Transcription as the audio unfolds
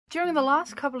During the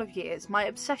last couple of years, my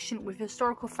obsession with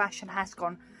historical fashion has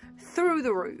gone through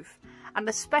the roof, and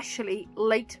especially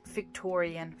late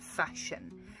Victorian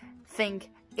fashion. Think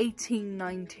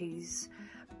 1890s,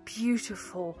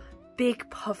 beautiful, big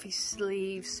puffy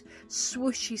sleeves,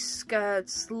 swooshy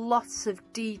skirts, lots of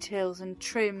details and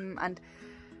trim, and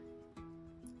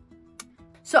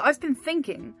so I've been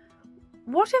thinking,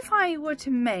 what if I were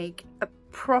to make a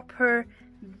proper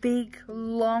big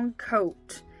long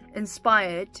coat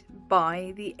inspired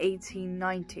by the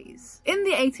 1890s. In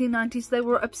the 1890s, they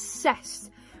were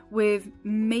obsessed with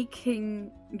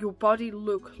making your body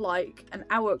look like an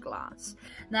hourglass.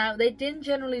 Now, they didn't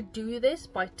generally do this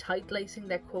by tight lacing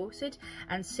their corset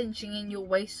and cinching in your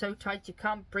waist so tight you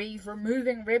can't breathe,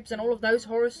 removing ribs and all of those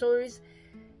horror stories.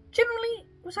 Generally,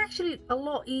 it was actually a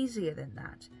lot easier than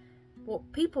that.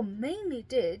 What people mainly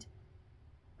did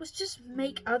was just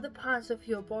make other parts of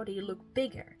your body look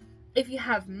bigger. If you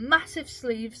have massive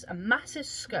sleeves, a massive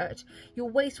skirt, your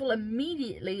waist will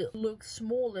immediately look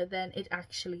smaller than it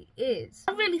actually is.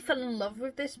 I really fell in love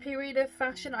with this period of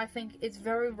fashion. I think it's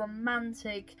very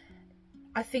romantic.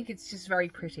 I think it's just very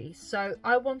pretty. So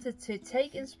I wanted to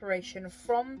take inspiration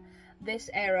from this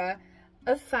era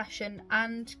of fashion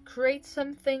and create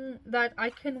something that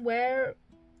I can wear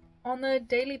on a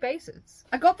daily basis.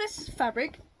 I got this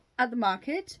fabric at the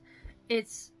market.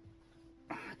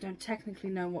 I don't technically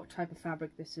know what type of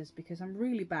fabric this is because I'm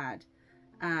really bad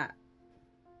at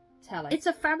telling. It's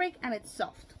a fabric and it's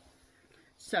soft.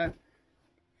 So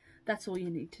that's all you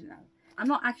need to know. I'm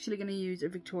not actually going to use a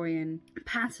Victorian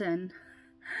pattern.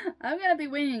 I'm going to be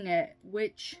winging it,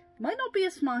 which might not be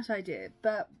a smart idea,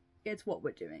 but it's what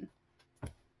we're doing.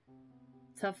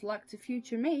 Tough luck to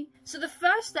future me. So the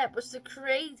first step was to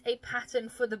create a pattern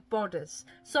for the bodice.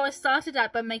 So I started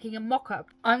out by making a mock-up.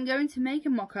 I'm going to make a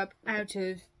mock-up out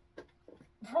of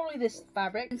probably this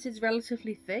fabric, since it's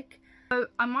relatively thick. So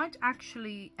I might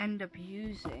actually end up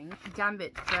using a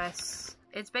Gambit dress.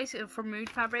 It's basically from Mood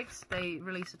Fabrics. They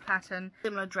release a pattern,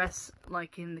 similar dress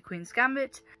like in the Queen's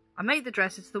Gambit. I made the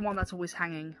dress. It's the one that's always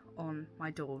hanging on my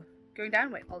door. Going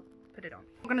down? Wait, I'll put it on.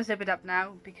 I'm going to zip it up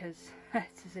now because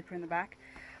it's a zipper in the back.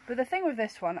 But the thing with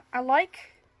this one, I like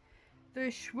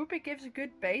the swoop. It gives a good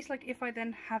base. Like if I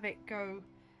then have it go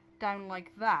down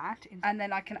like that, and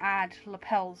then I can add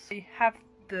lapels. So you have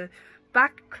the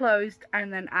back closed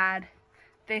and then add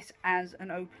this as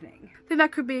an opening. I think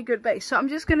that could be a good base. So I'm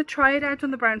just going to try it out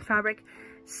on the brown fabric,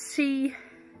 see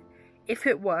if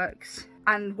it works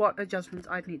and what adjustments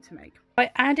I'd need to make.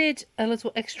 I added a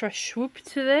little extra swoop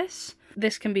to this.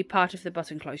 This can be part of the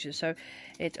button closure, so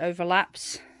it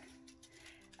overlaps,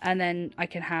 and then I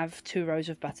can have 2 rows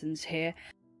of buttons here.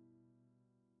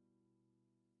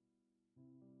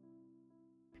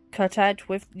 Cut out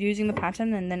with using the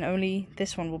pattern, and then only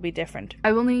this one will be different.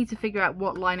 I will need to figure out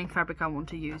what lining fabric I want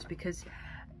to use, because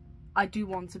I do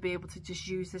want to be able to just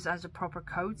use this as a proper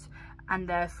coat, and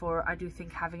therefore I do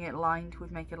think having it lined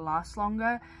would make it last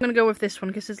longer. I'm going to go with this one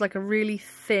because it's like a really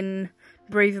thin,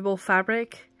 breathable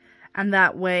fabric, and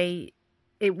that way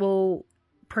it will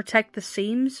protect the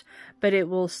seams, but it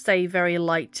will stay very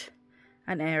light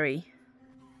and airy.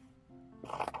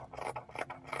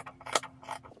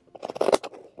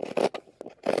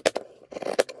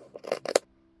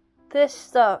 This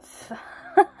stuff.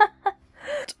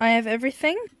 I have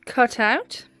everything cut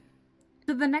out.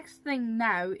 So the next thing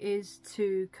now is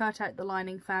to cut out the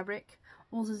lining fabric,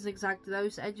 also zigzag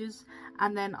those edges,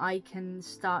 and then I can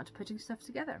start putting stuff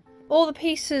together. All the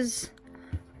pieces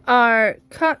are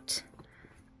cut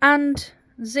and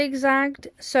zigzagged,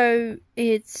 so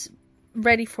it's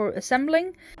ready for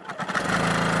assembling.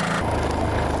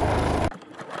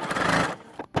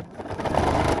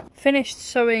 Finished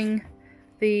sewing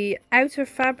the outer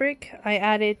fabric. I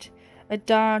added a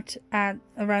dart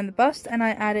around the bust, and I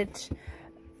added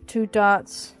 2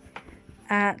 darts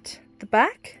at the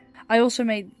back. I also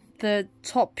made the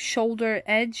top shoulder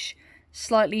edge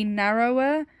slightly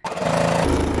narrower.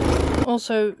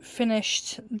 Also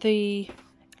finished the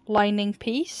lining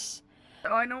piece.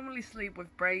 I normally sleep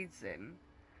with braids in,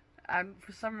 and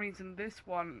for some reason this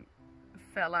one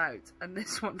fell out and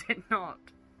this one did not.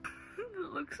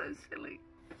 It looks so silly.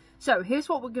 So here's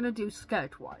what we're going to do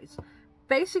skirt wise.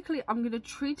 Basically I'm going to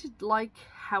treat it like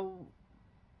how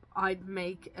I'd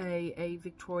make a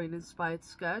Victorian inspired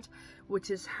skirt, which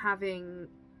is having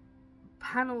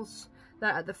panels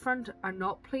that at the front are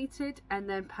not pleated and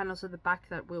then panels at the back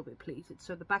that will be pleated.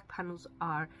 So the back panels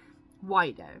are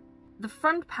wider. The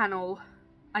front panel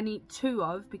I need 2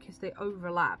 of because they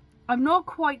overlap. I'm not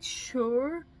quite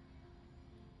sure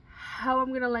how I'm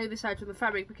going to lay this out on the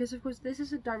fabric, because of course this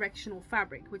is a directional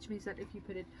fabric, which means that if you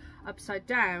put it upside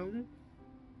down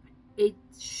it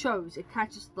shows, it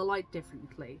catches the light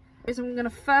differently. So I'm going to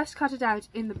first cut it out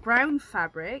in the brown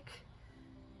fabric,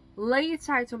 lay it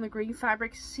out on the green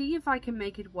fabric, see if I can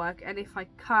make it work, and if I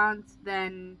can't,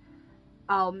 then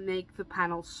I'll make the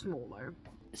panels smaller.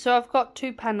 So I've got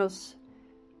 2 panels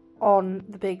on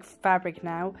the big fabric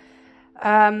now.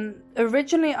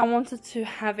 Originally I wanted to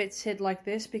have it sit like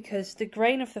this because the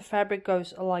grain of the fabric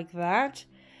goes like that.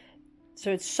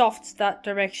 So it softs that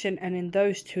direction and in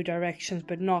those 2 directions,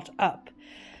 but not up.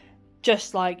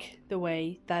 Just like the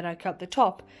way that I cut the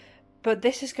top. But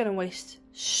this is going to waste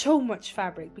so much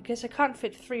fabric because I can't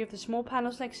fit 3 of the small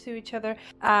panels next to each other.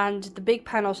 And the big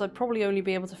panels, I'd probably only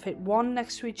be able to fit 1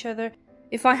 next to each other.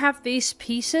 If I have these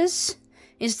pieces,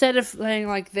 instead of laying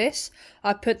like this,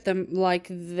 I put them like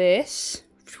this.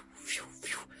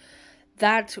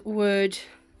 That would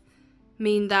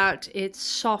mean that it's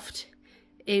soft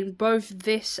in both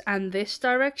this and this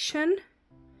direction.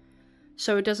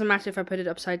 So it doesn't matter if I put it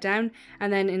upside down,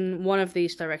 and then in one of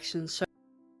these directions. So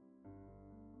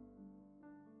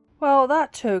well,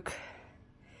 that took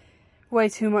way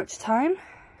too much time.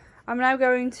 I'm now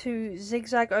going to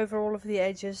zigzag over all of the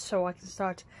edges so I can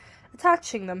start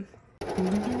attaching them.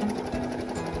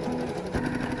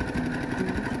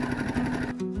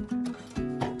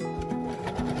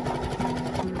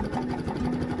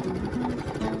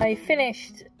 I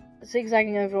finished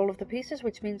zigzagging over all of the pieces,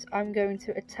 which means I'm going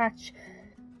to attach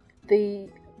the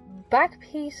back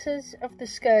pieces of the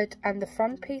skirt and the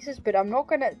front pieces, but I'm not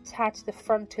going to attach the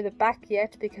front to the back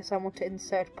yet because I want to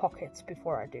insert pockets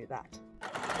before I do that.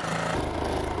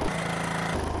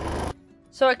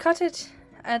 So I cut it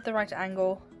at the right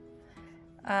angle.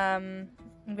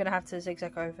 I'm going to have to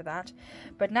zigzag over that.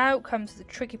 But now comes the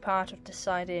tricky part of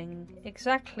deciding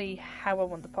exactly how I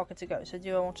want the pocket to go. So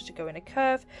do I want it to go in a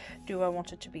curve? Do I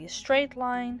want it to be a straight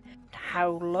line?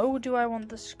 How low do I want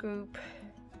the scoop?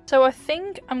 So I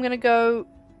think I'm going to go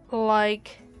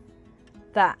like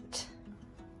that.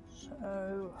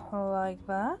 So like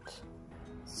that.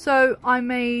 So I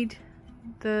made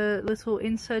the little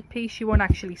insert piece. You won't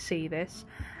actually see this.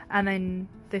 And then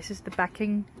this is the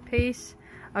backing piece.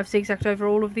 I've zigzagged over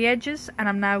all of the edges, and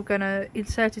I'm now going to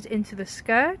insert it into the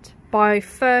skirt by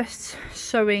first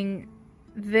sewing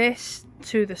this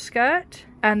to the skirt,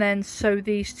 and then sew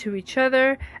these to each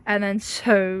other, and then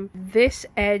sew this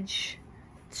edge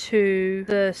to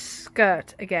the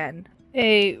skirt again.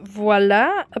 Et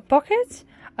voila, a pocket.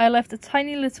 I left a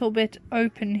tiny little bit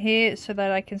open here so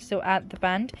that I can still add the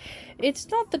band. It's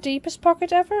not the deepest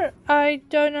pocket ever. I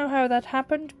don't know how that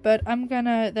happened, but I'm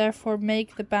gonna therefore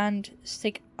make the band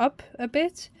stick up a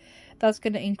bit. That's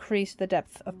gonna increase the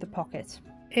depth of the pocket.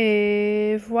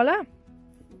 Et voila.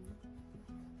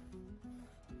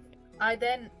 I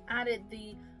then added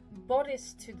the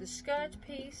bodice to the skirt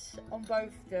piece on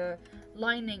both the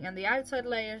lining and the outside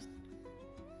layers.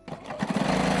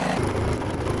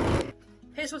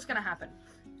 Here's what's going to happen.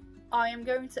 I am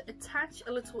going to attach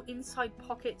a little inside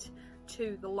pocket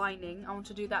to the lining. I want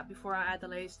to do that before I add the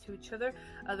layers to each other.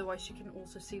 Otherwise you can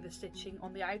also see the stitching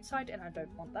on the outside, and I don't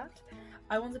want that.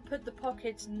 I want to put the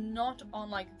pockets not on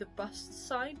like the bust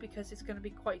side because it's going to be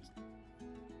quite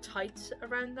tight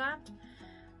around that.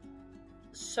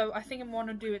 So I think I want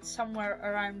to do it somewhere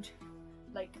around,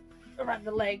 like, around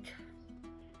the leg.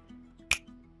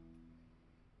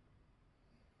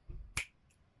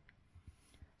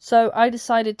 So I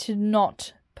decided to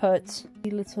not put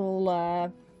the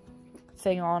little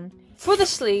thing on. For the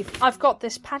sleeve, I've got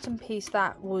this pattern piece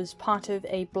that was part of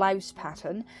a blouse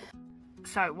pattern.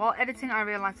 So while editing, I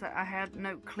realized that I had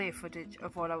no clear footage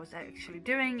of what I was actually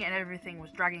doing, and everything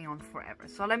was dragging on forever.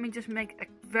 So let me just make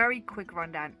a very quick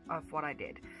rundown of what I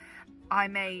did. I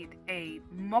made a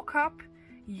mock-up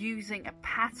using a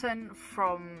pattern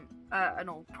from an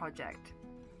old project.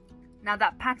 Now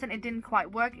that pattern, it didn't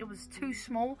quite work, it was too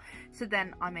small, so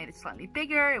then I made it slightly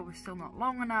bigger. It was still not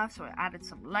long enough, so I added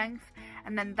some length,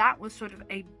 and then that was sort of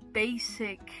a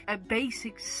basic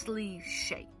sleeve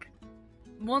shape.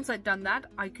 Once I'd done that,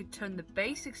 I could turn the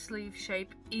basic sleeve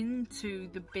shape into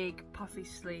the big puffy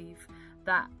sleeve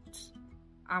that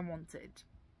I wanted.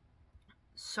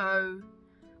 So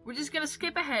we're just gonna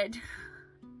skip ahead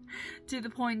to the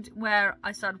point where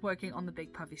I started working on the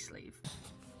big puffy sleeve.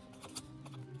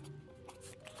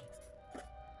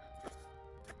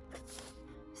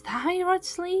 Is that how you write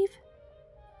sleeve?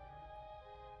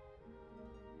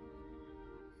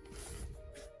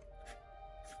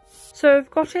 So I've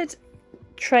got it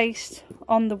traced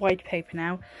on the white paper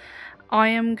now. I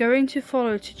am going to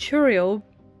follow a tutorial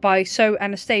by Sew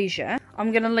Anastasia.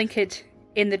 I'm going to link it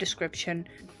in the description.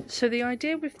 So the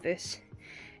idea with this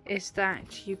is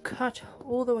that you cut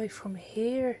all the way from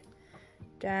here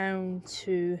down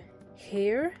to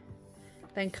here,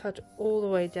 then cut all the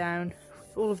way down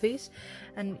with all of these,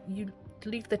 and you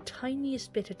leave the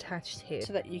tiniest bit attached here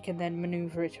so that you can then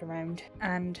maneuver it around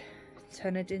and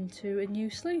turn it into a new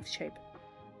sleeve shape.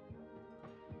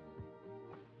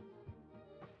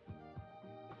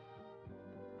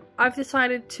 I've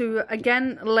decided to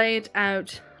again lay it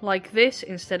out like this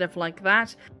instead of like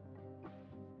that.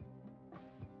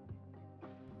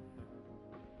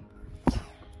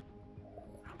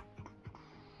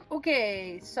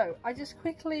 Okay, so I just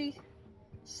quickly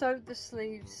sewed the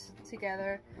sleeves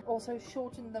together, also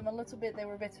shortened them a little bit. They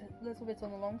were a little bit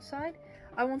on the long side.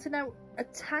 I want to now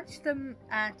attach them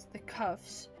at the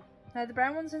cuffs. Now the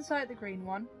brown one's inside the green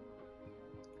one.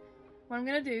 What I'm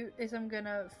going to do is I'm going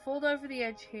to fold over the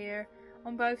edge here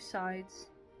on both sides.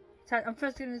 I'm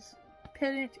first going to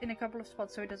pin it in a couple of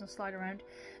spots so it doesn't slide around.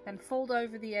 Then fold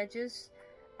over the edges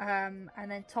and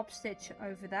then top stitch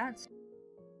over that.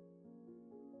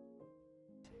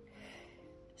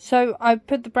 So I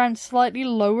put the brown slightly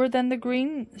lower than the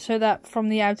green so that from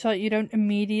the outside you don't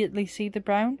immediately see the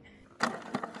brown.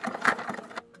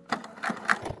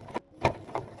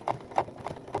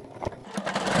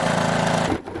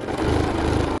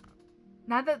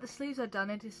 Now that the sleeves are done,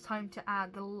 it is time to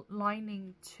add the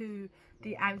lining to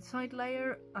the outside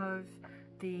layer of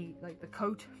the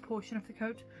coat portion of the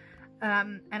coat,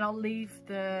 and I'll leave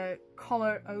the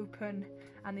collar open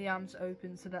and the arms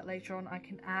open so that later on I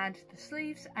can add the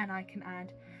sleeves and I can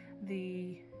add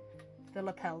the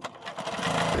lapel.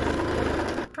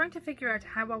 I'm trying to figure out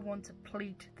how I want to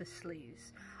pleat the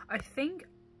sleeves. I think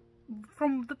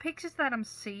from the pictures that I'm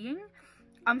seeing,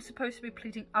 I'm supposed to be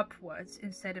pleating upwards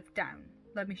instead of down.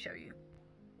 Let me show you.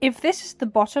 If this is the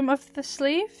bottom of the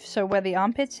sleeve, so where the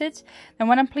armpit sits, then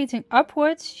when I'm pleating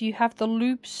upwards, you have the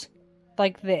loops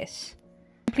like this.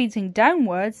 When I'm pleating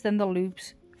downwards, then the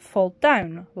loops fold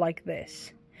down like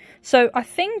this. So I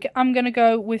think I'm going to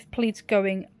go with pleats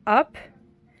going up,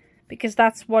 because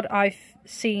that's what I've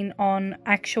seen on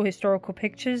actual historical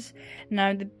pictures.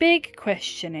 Now the big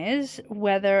question is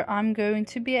whether I'm going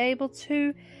to be able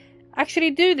to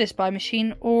actually do this by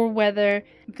machine, or whether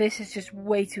this is just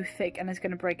way too thick and it's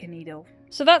going to break a needle.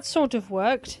 So that sort of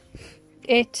worked.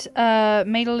 It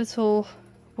made a little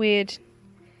weird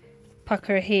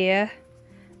pucker here,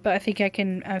 but I think I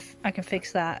can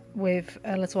fix that with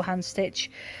a little hand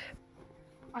stitch.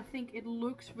 I think it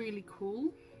looks really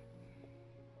cool.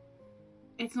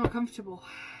 It's not comfortable.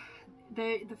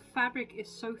 The fabric is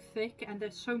so thick and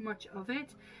there's so much of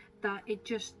it that it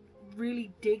just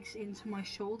really digs into my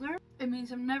shoulder. It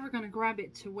means I'm never going to grab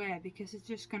it to wear because it's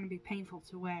just going to be painful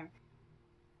to wear.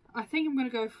 I think I'm going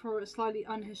to go for a slightly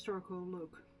unhistorical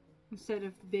look instead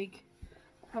of big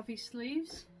puffy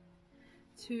sleeves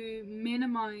to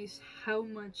minimize how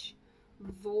much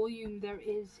volume there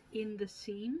is in the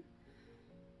seam.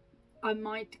 I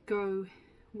might go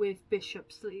with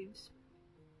bishop sleeves,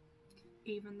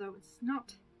 even though it's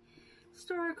not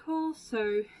historical,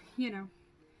 so you know,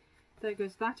 there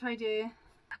goes that idea.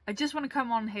 I just want to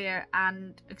come on here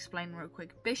and explain real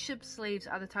quick. Bishop sleeves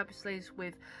are the type of sleeves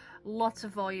with lots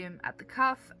of volume at the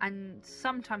cuff and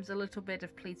sometimes a little bit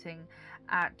of pleating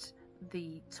at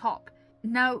the top.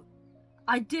 Now,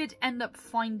 I did end up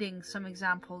finding some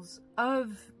examples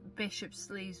of bishop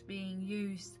sleeves being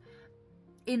used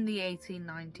in the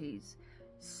 1890s,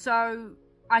 so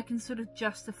I can sort of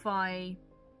justify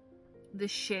the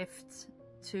shift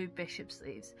to bishop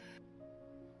sleeves.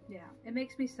 Yeah, it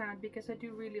makes me sad because I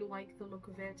do really like the look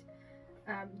of it.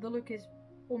 The look is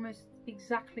almost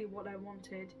exactly what I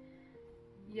wanted,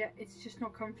 yet it's just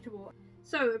not comfortable.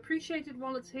 So appreciate it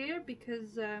while it's here,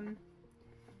 because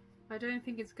I don't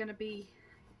think it's gonna be,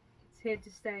 it's here to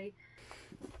stay.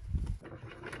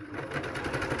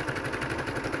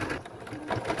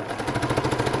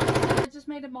 I just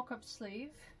made a mock-up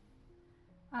sleeve.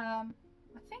 I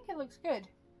think it looks good.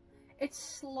 It's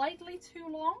slightly too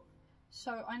long,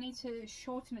 so I need to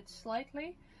shorten it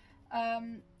slightly.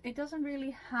 It doesn't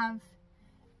really have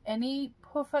any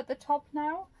puff at the top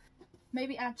now.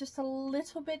 Maybe add just a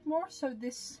little bit more so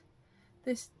this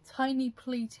tiny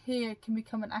pleat here can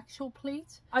become an actual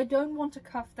pleat. I don't want a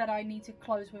cuff that I need to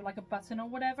close with like a button or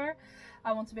whatever.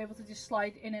 I want to be able to just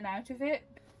slide in and out of it.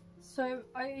 So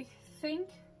I think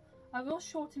I will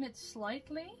shorten it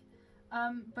slightly,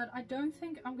 but I don't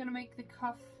think I'm going to make the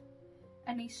cuff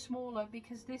any smaller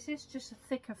because this is just a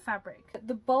thicker fabric.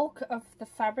 The bulk of the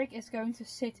fabric is going to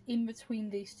sit in between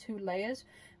these two layers.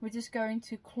 We're just going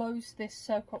to close this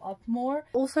circle up more.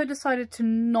 Also decided to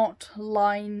not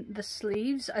line the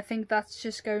sleeves. I think that's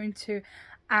just going to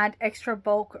add extra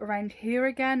bulk around here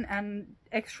again and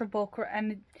extra bulk,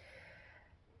 and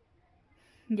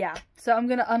Yeah, so I'm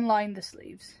going to unline the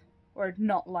sleeves, or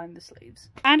not line the sleeves.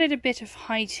 Added a bit of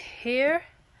height here,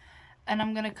 and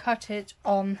I'm going to cut it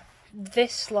on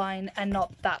this line and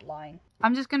not that line.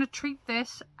 I'm just going to treat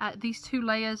these two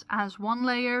layers as one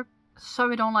layer,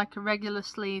 sew it on like a regular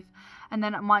sleeve, and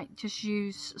then I might just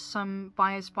use some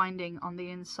bias binding on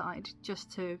the inside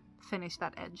just to finish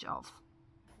that edge off.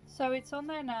 So it's on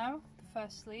there now, the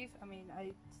first sleeve. I mean,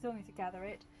 I still need to gather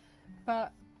it,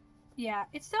 but yeah,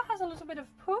 it still has a little bit of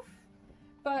poof,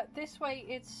 but this way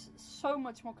it's so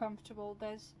much more comfortable.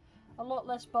 There's a lot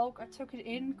less bulk. I took it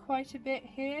in quite a bit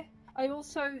here. I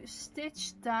also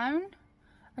stitched down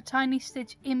a tiny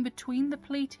stitch in between the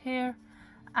pleat here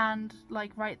and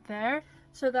like right there,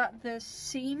 so that the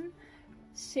seam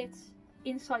sits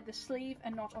inside the sleeve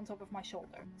and not on top of my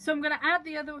shoulder. So I'm going to add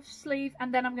the other sleeve,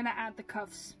 and then I'm going to add the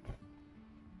cuffs.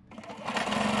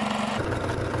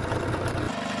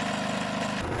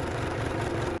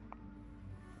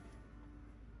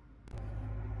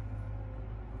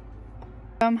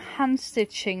 I'm hand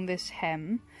stitching this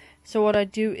hem. So what I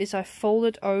do is I fold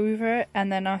it over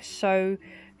and then I sew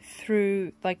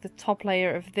through like the top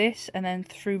layer of this and then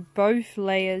through both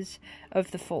layers of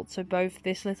the fold. So both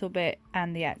this little bit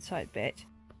and the outside bit.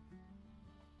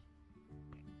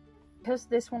 Because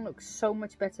this one looks so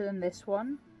much better than this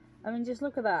one. I mean, just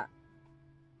look at that.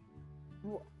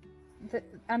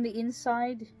 And the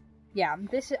inside, yeah,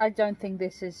 I don't think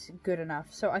this is good enough.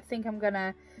 So I think I'm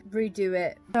gonna redo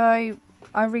it. So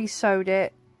I re-sewed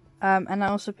it. And I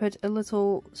also put a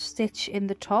little stitch in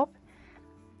the top.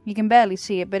 You can barely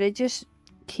see it, but it just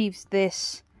keeps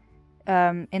this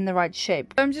in the right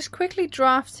shape. I'm just quickly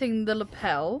drafting the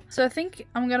lapel. So I think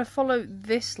I'm going to follow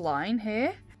this line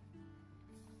here.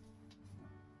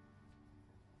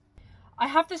 I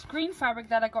have this green fabric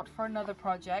that I got for another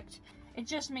project. It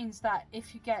just means that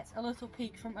if you get a little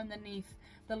peek from underneath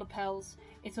the lapels,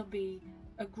 it'll be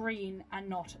a green and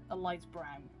not a light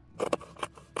brown.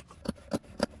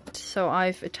 So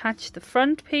I've attached the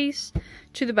front piece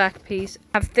to the back piece.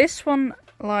 I have this one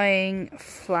lying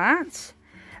flat,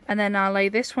 and then I'll lay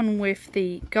this one with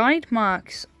the guide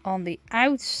marks on the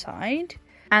outside,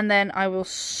 and then I will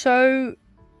sew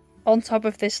on top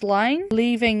of this line,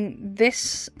 leaving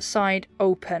this side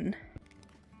open.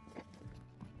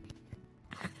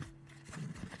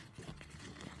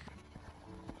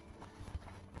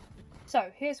 So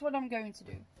here's what I'm going to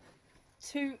do.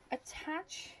 To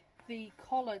attach the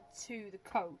collar to the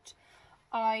coat,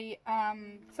 I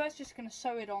first just going to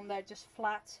sew it on there just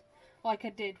flat like I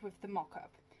did with the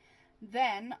mock-up.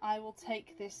 Then I will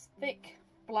take this thick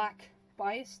black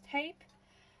bias tape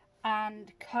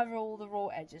and cover all the raw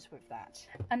edges with that.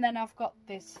 And then I've got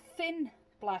this thin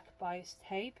black bias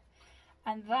tape,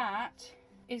 and that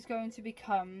is going to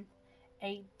become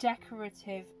a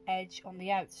decorative edge on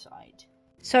the outside.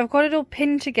 So I've got it all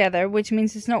pinned together, which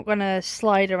means it's not going to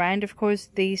slide around. Of course,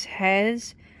 these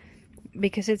hairs,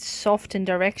 because it's soft and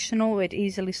directional, it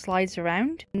easily slides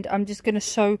around. And I'm just going to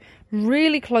sew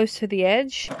really close to the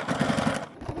edge.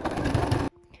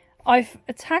 I've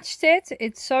attached it,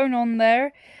 it's sewn on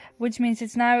there, which means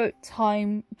it's now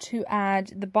time to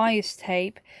add the bias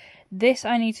tape. This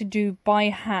I need to do by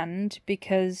hand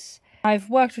because I've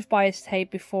worked with bias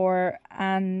tape before,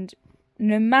 and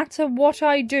no matter what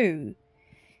I do,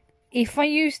 if I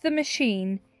use the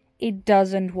machine, it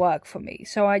doesn't work for me.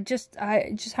 So I just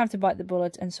have to bite the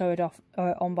bullet and sew it off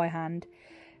on by hand.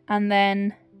 And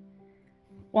then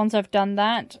once I've done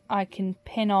that, I can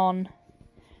pin on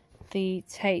the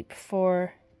tape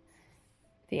for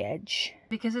the edge.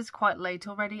 Because it's quite late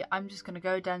already, I'm just going to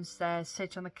go downstairs,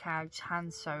 sit on the couch,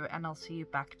 hand sew, and I'll see you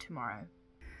back tomorrow.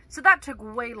 So that took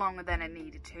way longer than it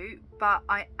needed to, but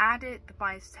I added the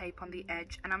bias tape on the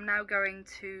edge, and I'm now going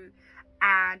to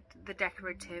add the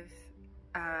decorative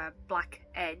black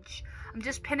edge. I'm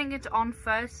just pinning it on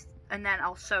first, and then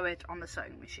I'll sew it on the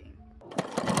sewing machine.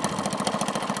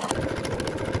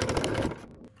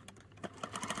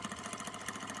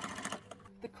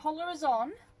 The collar is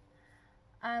on,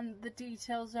 and the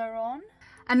details are on.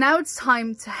 And now it's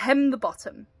time to hem the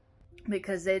bottom,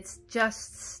 because it's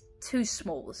just too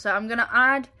small. So I'm going to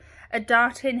add a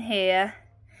dart in here,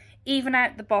 even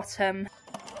out the bottom.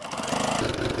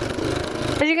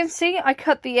 As you can see, I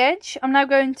cut the edge. I'm now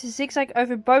going to zigzag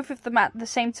over both of them at the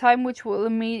same time, which will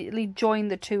immediately join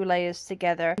the two layers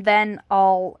together. Then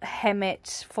I'll hem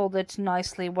it, fold it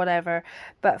nicely, whatever.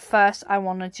 But first I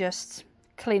want to just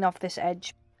clean off this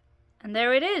edge. And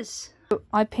there it is.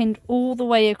 I pinned all the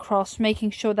way across,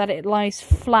 making sure that it lies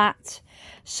flat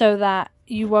so that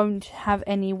you won't have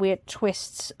any weird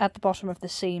twists at the bottom of the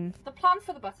seam. The plan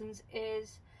for the buttons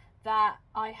is that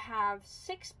I have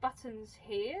 6 buttons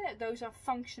here. Those are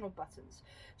functional buttons.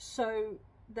 So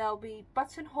there'll be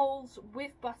buttonholes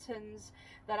with buttons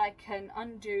that I can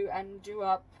undo and do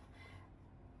up.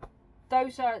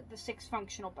 Those are the 6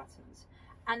 functional buttons.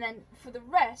 And then for the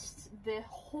rest, the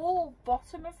whole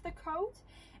bottom of the coat,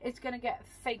 it's going to get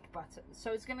fake buttons.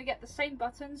 So it's going to get the same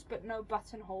buttons but no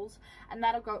buttonholes, and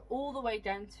that'll go all the way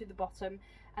down to the bottom,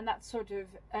 and that's sort of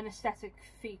an aesthetic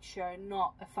feature,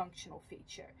 not a functional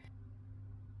feature.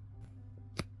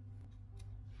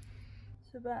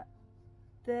 So about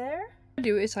there. What I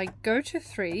do is I go to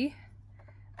 3,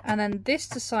 and then this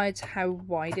decides how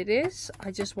wide it is.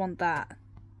 I just want that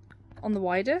on the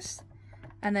widest,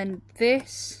 and then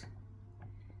this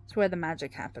is where the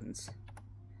magic happens.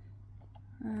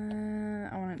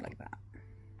 I want it like that.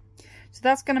 So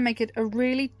that's going to make it a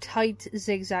really tight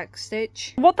zigzag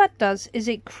stitch. What that does is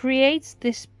it creates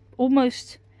this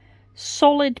almost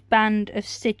solid band of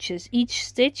stitches. Each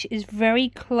stitch is very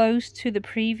close to the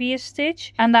previous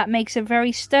stitch, and that makes it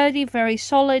very sturdy, very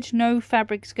solid. No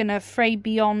fabric's going to fray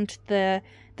beyond the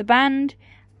band,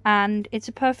 and it's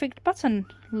a perfect button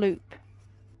loop.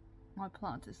 My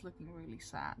plant is looking really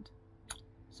sad.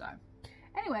 So,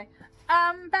 anyway,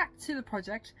 back to the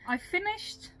project. I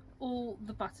finished all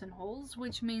the buttonholes,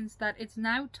 which means that it's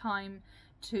now time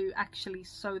to actually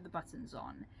sew the buttons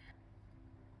on.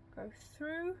 Go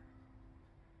through,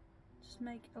 just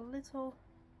make a little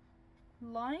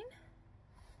line.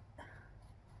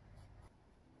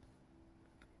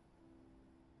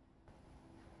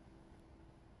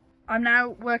 I'm now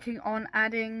working on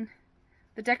adding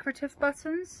the decorative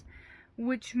buttons,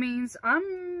 which means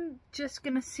I'm just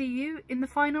gonna see you in the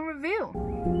final reveal.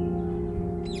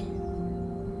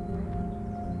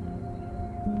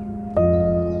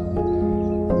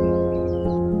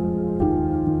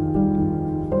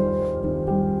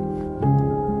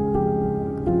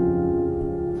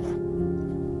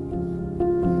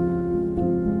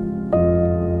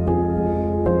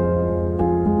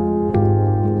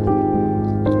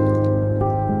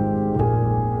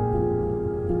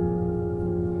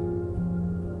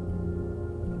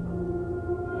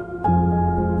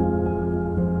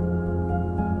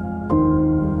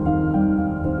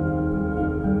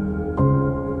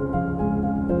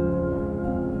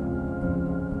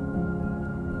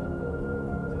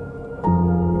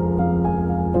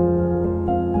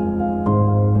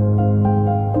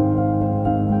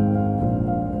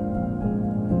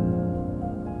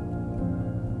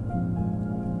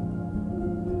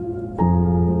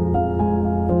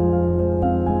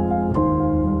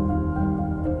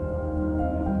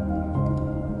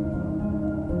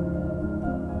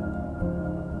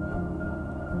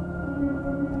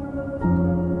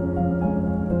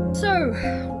 So,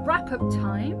 wrap up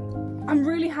time. I'm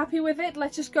really happy with it.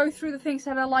 Let's just go through the things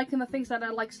that I like and the things that I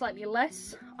like slightly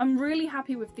less. I'm really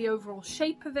happy with the overall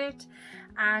shape of it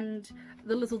and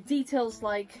the little details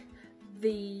like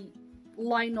the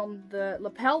line on the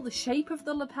lapel, the shape of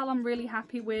the lapel I'm really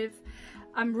happy with.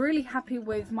 I'm really happy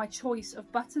with my choice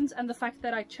of buttons and the fact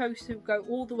that I chose to go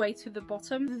all the way to the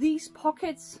bottom. These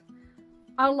pockets,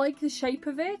 I like the shape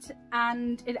of it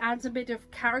and it adds a bit of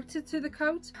character to the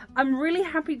coat. I'm really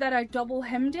happy that I double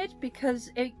hemmed it because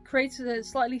it creates a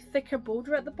slightly thicker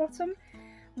border at the bottom,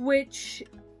 which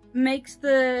makes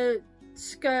the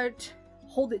skirt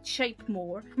hold its shape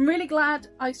more. I'm really glad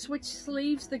I switched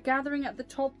sleeves. The gathering at the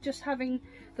top, just having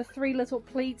the 3 little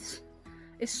pleats,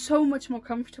 is so much more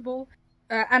comfortable.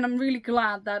 And I'm really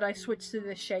glad that I switched to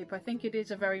this shape. I think it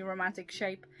is a very romantic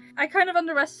shape. I kind of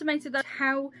underestimated that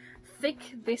how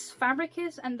thick this fabric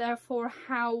is and therefore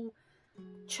how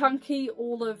chunky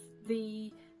all of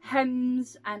the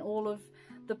hems and all of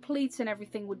the pleats and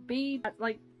everything would be.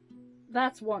 Like,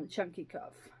 that's one chunky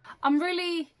cuff. I'm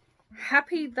really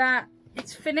happy that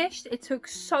it's finished. It took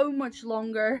so much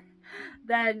longer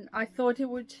than I thought it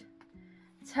would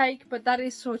take, but that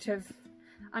is sort of,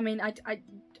 I mean,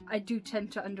 I do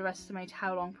tend to underestimate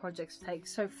how long projects take,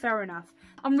 so fair enough.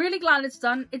 I'm really glad it's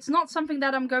done. It's not something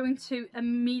that I'm going to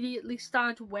immediately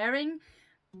start wearing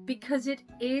because it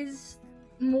is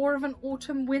more of an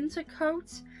autumn-winter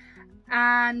coat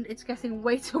and it's getting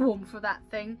way too warm for that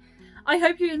thing. I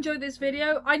hope you enjoyed this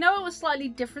video. I know it was slightly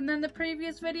different than the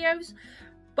previous videos,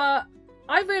 but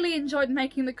I really enjoyed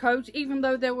making the coat, even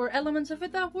though there were elements of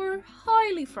it that were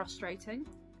highly frustrating.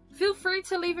 Feel free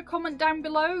to leave a comment down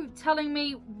below telling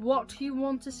me what you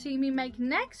want to see me make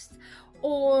next,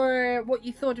 or what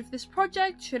you thought of this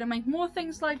project. Should I make more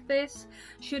things like this?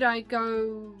 Should I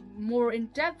go more in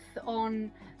depth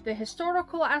on the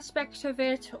historical aspect of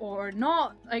it or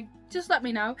not? Like, just let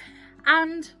me know.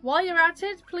 And while you're at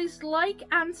it, please like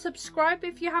and subscribe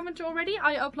if you haven't already.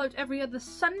 I upload every other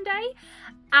Sunday,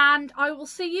 and I will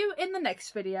see you in the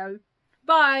next video.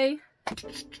 Bye.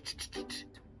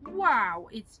 Wow,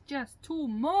 it's just too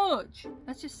much.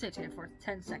 Let's just sit here for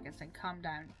 10 seconds and calm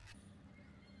down.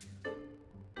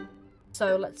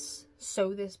 So let's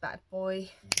sew this bad boy,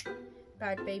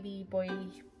 bad baby boy,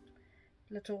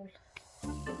 little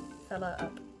fella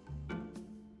up.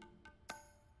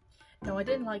 No, I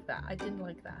didn't like that. I didn't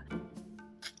like that.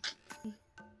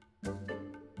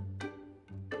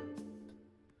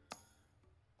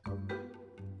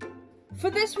 For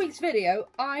this week's video,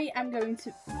 I am going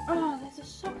to... Oh, there's a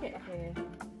socket here.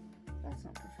 That's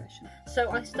not professional. So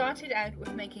I started out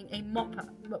with making a mop up.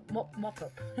 Wow,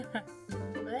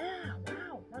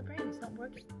 my brain's not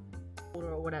working.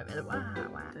 Or whatever. Wow.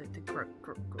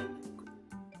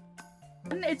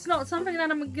 And it's not something that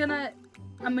I'm gonna.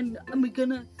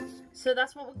 So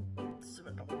that's what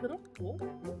we're...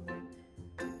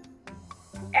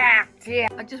 Ah, dear.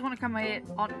 I just want to come here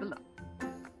on below.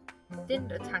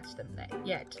 Didn't attach them there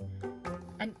yet.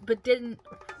 But didn't...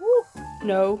 Woo,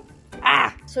 no.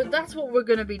 Ah! So that's what we're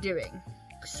going to be doing.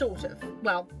 Sort of.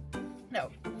 Well, no.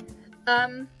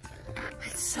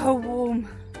 It's so warm.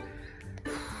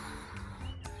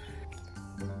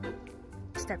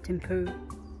 Stepped in poo.